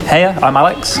Hey, I'm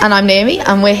Alex. And I'm Naomi,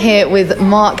 and we're here with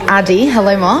Mark Addy.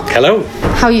 Hello, Mark. Hello.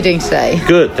 How are you doing today?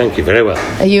 Good, thank you, very well.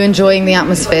 Are you enjoying the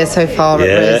atmosphere so far at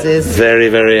Roses? Very,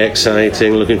 very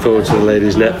exciting. Looking forward to the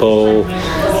ladies' netball.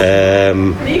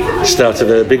 Start of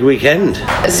a big weekend.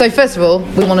 So first of all,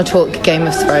 we want to talk Game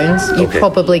of Thrones. You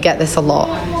probably get this a lot.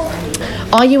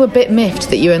 Are you a bit miffed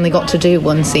that you only got to do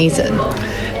one season?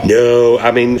 No,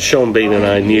 I mean, Sean Bean and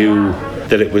I knew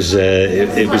that it was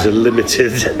a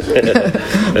limited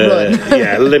run.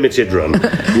 Limited run.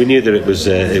 We knew that it was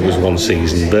one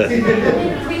season, but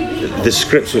the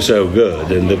scripts were so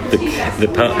good and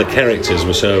the characters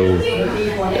were so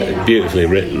beautifully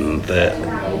written that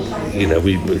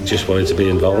we just wanted to be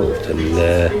involved. And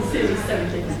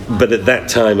but at that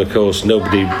time, of course,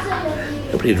 nobody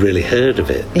had really heard of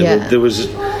it. There was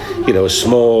a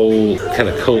small kind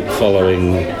of cult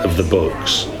following of the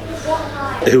books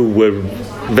who were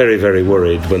very, very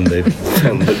worried when they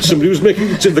found that somebody was making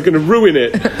it, they're going to ruin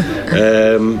it.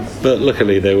 But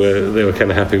luckily they were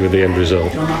kind of happy with the end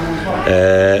result.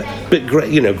 But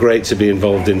great to be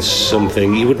involved in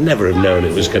something. You would never have known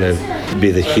it was going to be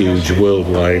the huge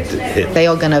worldwide hit. They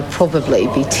are going to probably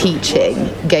be teaching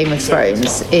Game of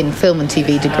Thrones in film and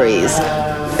TV degrees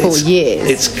for years.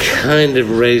 It's kind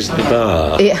of raised the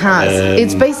bar. It has.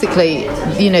 It's basically,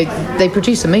 they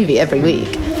produce a movie every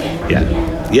week.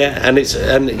 Yeah, and the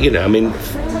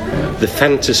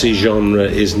fantasy genre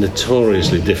is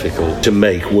notoriously difficult to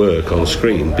make work on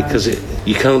screen because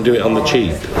you can't do it on the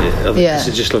cheap.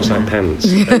 It just looks like pants.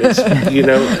 And it's,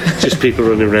 just people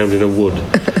running around in a wood.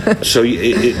 So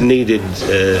it needed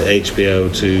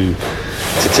HBO to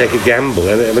take a gamble,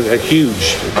 and it was a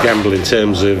huge gamble in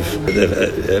terms of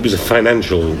it was a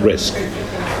financial risk,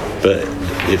 but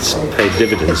it's paid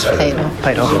dividends.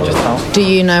 Paid off just about. Do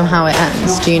you know how it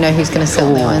ends? Do you know who's going to sit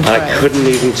on the Iron Throne? I couldn't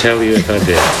even tell you if I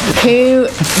did. Who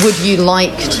would you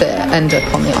like to end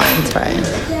up on the Iron Throne?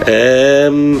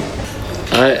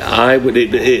 I would.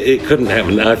 It couldn't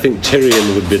happen. I think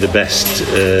Tyrion would be the best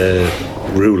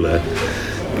ruler,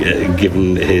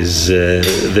 given his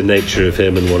the nature of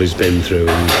him and what he's been through.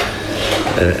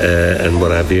 And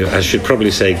what have you. I should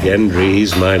probably say Gendry.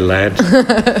 He's my lad.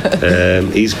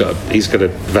 He's got a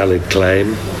valid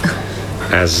claim,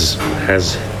 as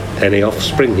has any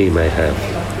offspring he may have.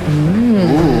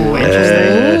 Ooh,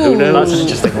 interesting. Who knows? That's an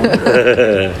interesting one.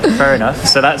 Fair enough.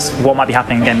 So that's what might be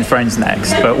happening in Game of Thrones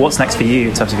next. But what's next for you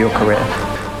in terms of your career?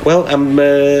 Well, I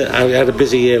had a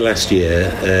busy year last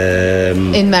year.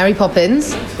 In Mary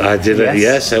Poppins? I did it,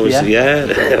 yes. I was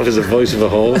I was the voice of a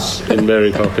horse in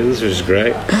Mary Poppins, which was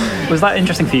great. Was that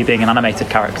interesting for you, being an animated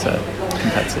character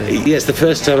compared to... Yes, the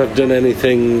first time I've done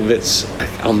anything that's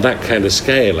on that kind of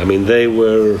scale. I mean, I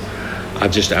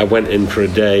went in for a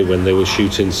day when they were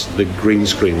shooting the green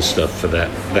screen stuff for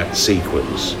that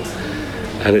sequence.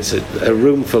 And it's a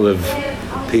room full of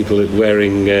people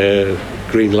wearing...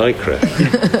 green lycra,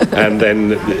 and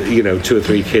then 2 or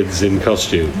 3 kids in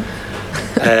costume,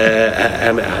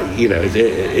 it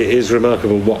is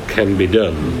remarkable what can be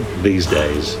done these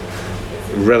days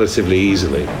relatively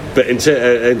easily. But in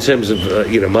terms of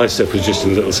my stuff was just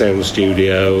in a little sound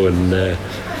studio and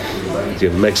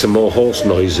make some more horse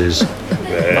noises.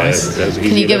 Nice.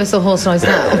 Can you give us a horse noise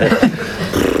now?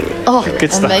 Oh,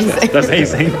 good stuff. Amazing. That's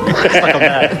amazing. Stuck on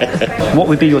there. What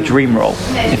would be your dream role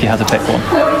if you had to pick one?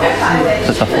 It's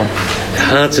a tough one.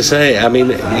 Hard to say. I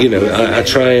mean, I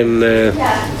try and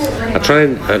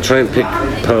pick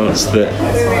parts that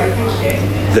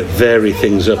vary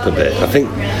things up a bit. I think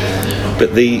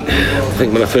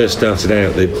when I first started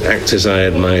out, the actors I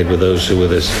admired were those who were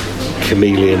this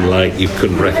chameleon-like. You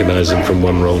couldn't recognise them from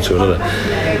one role to another.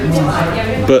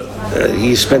 But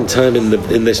you spend time in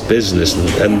this business,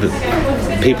 and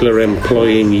people are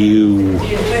employing you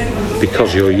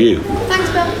because you're you.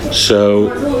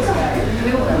 So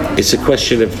it's a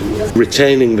question of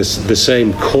retaining the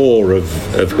same core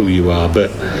of who you are,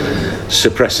 but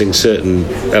suppressing certain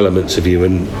elements of you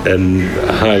and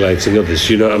highlighting others.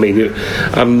 You know what I mean?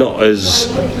 I'm not as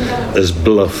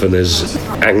bluff and as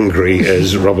angry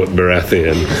as Robert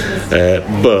Baratheon,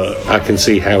 but I can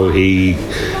see how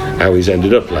he's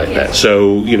ended up like that.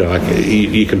 So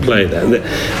you can play that. And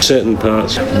certain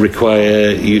parts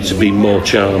require you to be more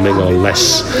charming or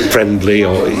less friendly,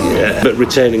 but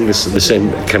retaining the same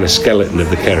kind of skeleton of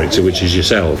the character, which is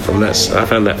yourself. And I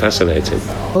found that fascinating.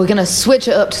 We're going to switch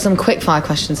it up to some quick fire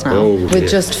questions now with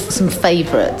just some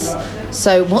favourites.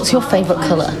 So, what's your favourite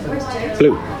colour?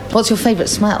 Blue. What's your favourite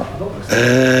smell?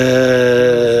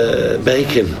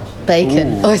 Bacon.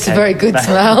 Bacon. Ooh, it's a okay. very good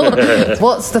smell.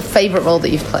 What's the favourite role that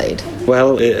you've played?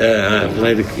 Well, I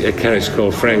played a character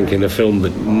called Frank in a film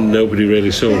that nobody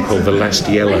really saw called The Last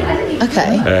Yellow.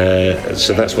 Okay.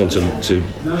 So that's one to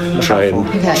try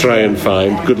and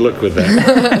find. Good luck with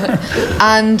that.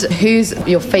 And who's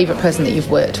your favourite person that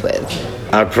you've worked with?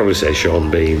 I'd probably say Sean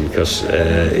Bean because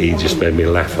he just made me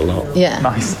laugh a lot. Yeah.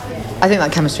 Nice. I think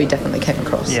that chemistry definitely came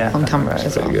across on camera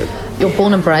as well. Good. You're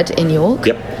born and bred in York.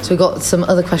 Yep. So we've got some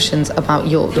other questions about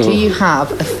York. Do you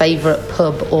have a favourite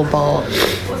pub or bar?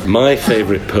 My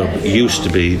favourite pub used to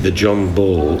be the John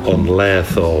Bull on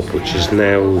Layerthorpe, which is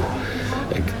now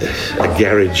a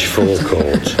garage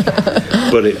forecourt.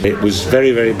 But it was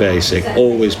very, very basic,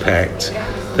 always packed.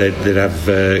 They'd have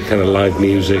kind of live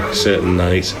music certain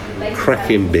nights,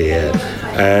 cracking beer,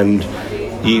 and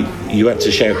you had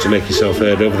to shout to make yourself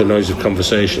heard over the noise of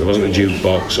conversation. It wasn't a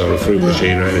jukebox or a fruit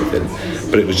machine or anything,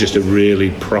 but it was just a really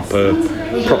proper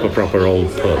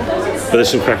old pub. But there's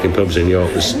some cracking pubs in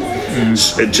York. There's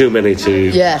too many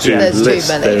to there's list.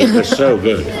 too many. They're so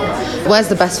good. Where's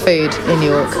the best food in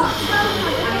York?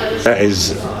 That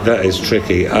is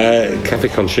tricky. Cafe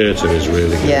Concerto is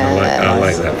really good. I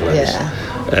like that place. Yeah.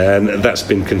 And that's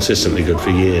been consistently good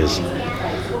for years.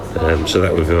 So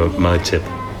that would be my tip.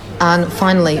 And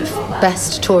finally,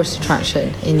 best tourist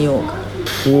attraction in York?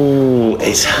 Ooh,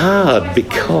 it's hard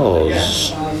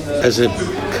because as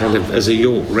a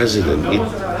York resident,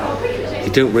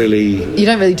 you don't really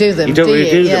do them. You don't really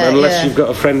do them unless yeah. you've got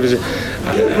a friend visit.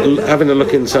 Having a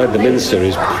look inside the Minster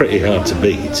is pretty hard to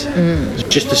beat.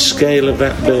 Just the scale of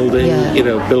that building,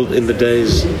 built in the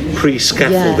days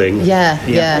pre-scaffolding. Yeah.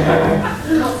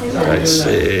 It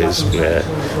is.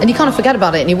 And you kind of forget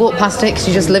about it, and you walk past it because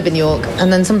you just live in York.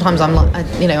 And then sometimes I'm like,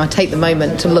 I take the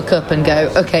moment to look up and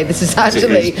go, okay, this is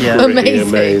actually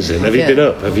amazing. Have you been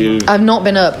up? I've not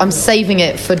been up. I'm saving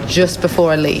it for just just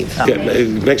leave.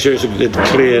 Make sure it's a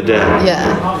clear day.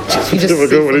 Yeah. You don't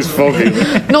go when it's foggy.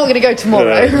 Not going to go tomorrow.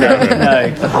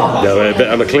 No. But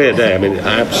on a clear day, I mean,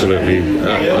 absolutely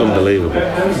unbelievable.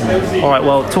 All right,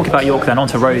 well, talking about York then, on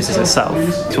to Roses itself.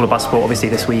 It's all about sport, obviously,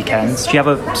 this weekend. Do you have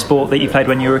a sport that you played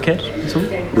when you were a kid at all?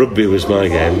 Rugby was my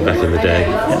game back in the day.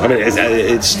 I mean,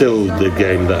 it's still the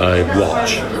game that I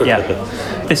watch. Yeah.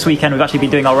 This weekend we've actually been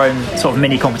doing our own sort of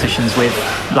mini competitions with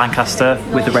Lancaster,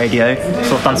 with the radio.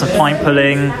 Sort of done some pint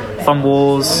pulling, fun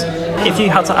wars. If you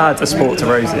had to add a sport to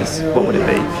Roses, what would it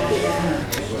be?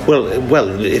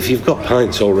 Well, if you've got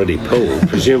pints already pulled,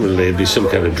 presumably it'd be some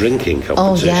kind of drinking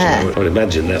competition. Oh, yeah. I would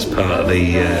imagine that's part of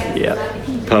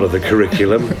the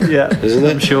curriculum. Isn't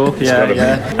it? I'm sure.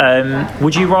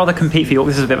 Would you rather compete for York?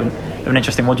 This is a bit of an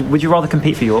interesting one. Would you rather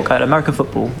compete for York at American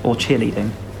football or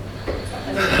cheerleading?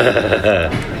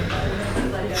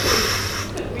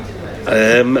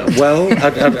 I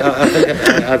think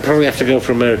I'd probably have to go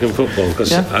for American football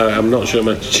because I'm not sure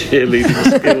my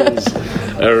cheerleading skills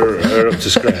are up to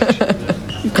scratch.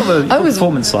 You've got the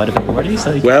performance side of it already.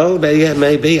 So. Well,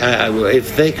 maybe.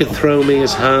 If they could throw me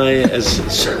as high as...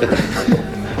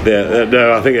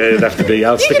 no, I think it'd have to be...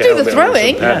 You could do the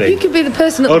throwing. You could be the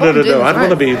person at the bottom doing the I'd want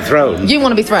to be thrown. You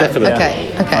want to be thrown? Definitely.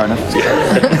 Okay.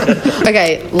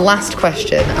 Okay, last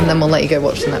question, and then we'll let you go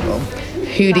watch the netball.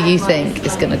 Who do you think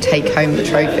is going to take home the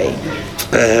trophy?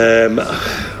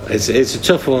 It's a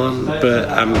tough one, but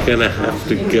I'm going to have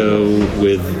to go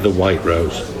with the White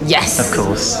Rose. Yes! Of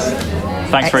course.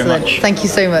 Thanks very much. Thank you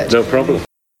so much. No problem.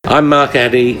 I'm Mark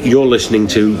Addy. You're listening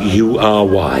to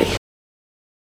URY.